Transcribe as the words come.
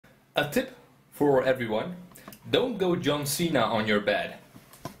A tip for everyone: don't go John Cena on your bed.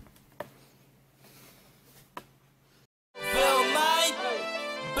 Build mind,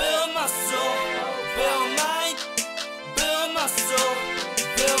 build muscle. Build mind, build muscle.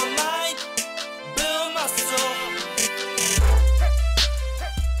 Build mind, build muscle.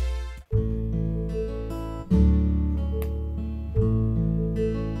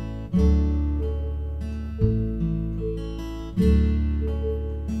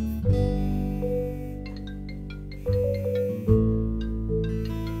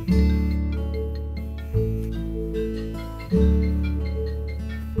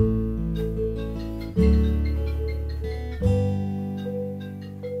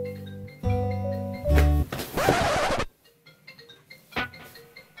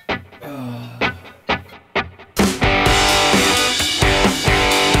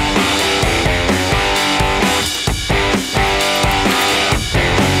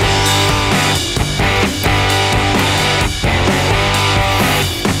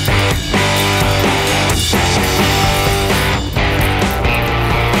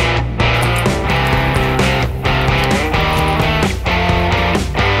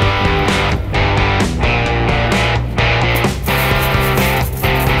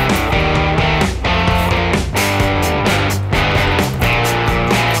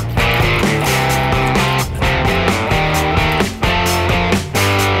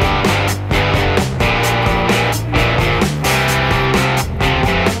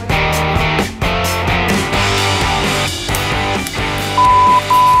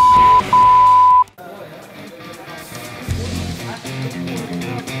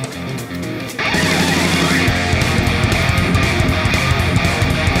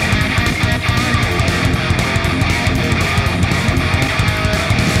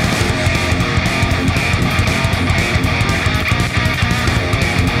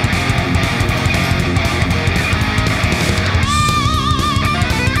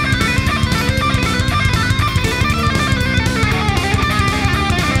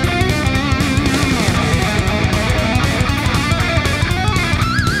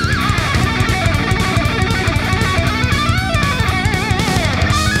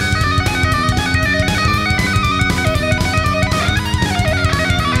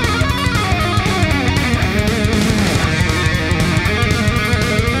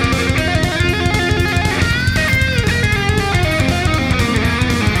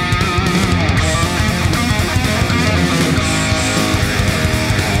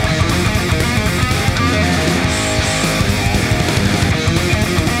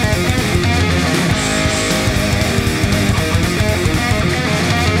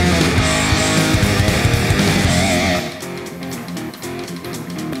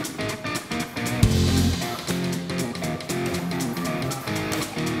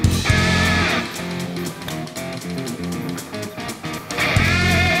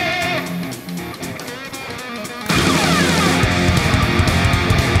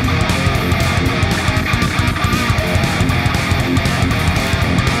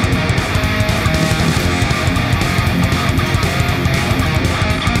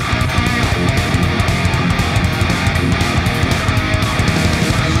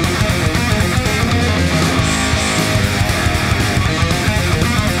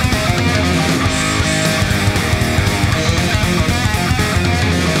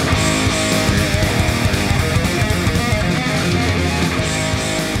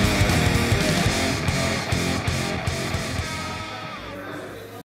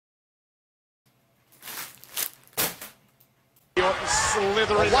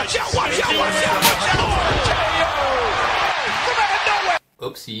 Slithering. Watch out! Watch out! Watch out! Watch out!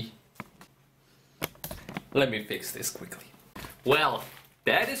 Oopsie. Let me fix this quickly. Well,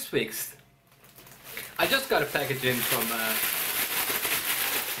 that is fixed. I just got a package in from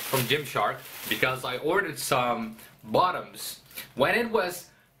Gymshark because I ordered some bottoms when it was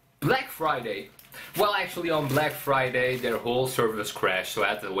Black Friday. Well, actually on Black Friday their whole service crashed, so I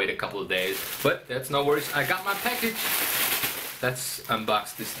had to wait a couple of days. But that's no worries. I got my package. Let's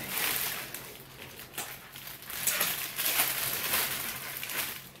unbox this thing.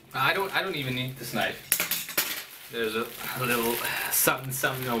 I don't even need this knife. There's a little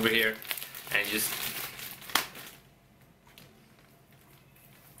something over here, and just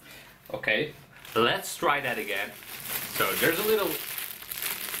okay. Let's try that again. So there's a little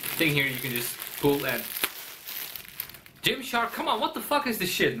thing here you can just pull and Gymshark, come on, what the fuck is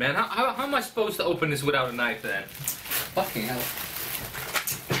this shit, man? How am I supposed to open this without a knife then? Fucking hell.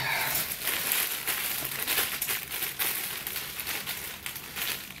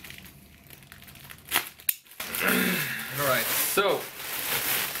 Alright, so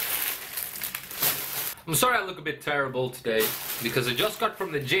I'm sorry I look a bit terrible today because I just got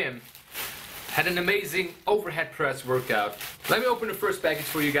from the gym. Had an amazing overhead press workout. Let me open the first package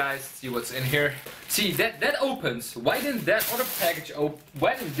for you guys, see what's in here. See, that opens. Why didn't that other package open?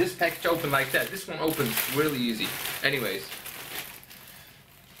 Why didn't this package open like that? This one opens really easy. Anyways.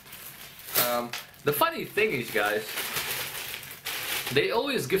 The funny thing is, guys, they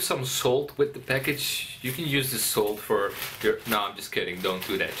always give some salt with the package. You can use this salt for your... No, I'm just kidding. Don't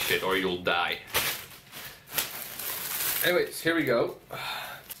do that shit or you'll die. Anyways, here we go.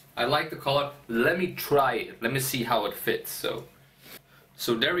 I like the color. Let me try it. Let me see how it fits.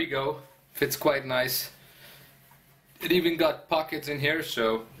 So there we go. Fits quite nice. It even got pockets in here,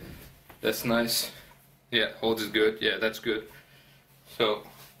 so that's nice. Yeah, holds it good. Yeah, that's good. So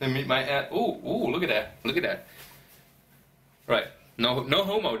let me my ad. Ooh, look at that. Look at that. Right. No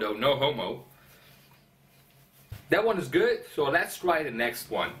homo though. No homo. That one is good. So let's try the next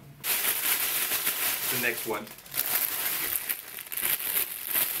one. The next one.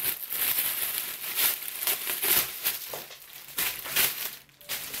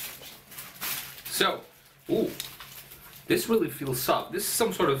 So, ooh, this really feels soft. This is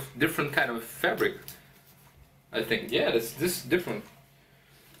some sort of different kind of fabric, I think. Yeah, this is different.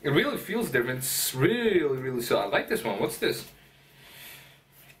 It really feels different. It's really soft. I like this one. What's this?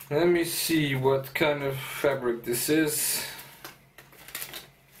 Let me see what kind of fabric this is.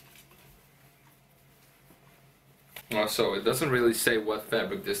 Oh, so it doesn't really say what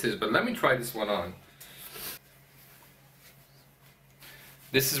fabric this is, but let me try this one on.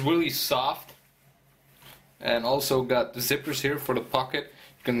 This is really soft. And also got the zippers here for the pocket.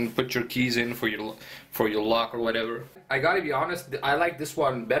 You can put your keys in for your lock or whatever. I gotta be honest, I like this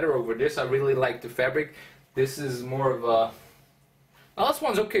one better over this. I really like the fabric. This is more of a... Well, this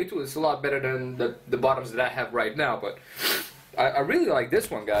one's okay too. It's a lot better than the bottoms that I have right now. But I really like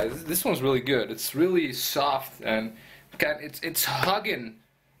this one, guys. This one's really good. It's really soft and it's hugging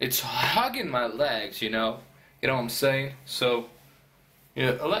my legs. You know what I'm saying? So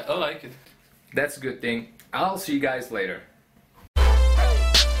yeah, I like it. That's a good thing. I'll see you guys later.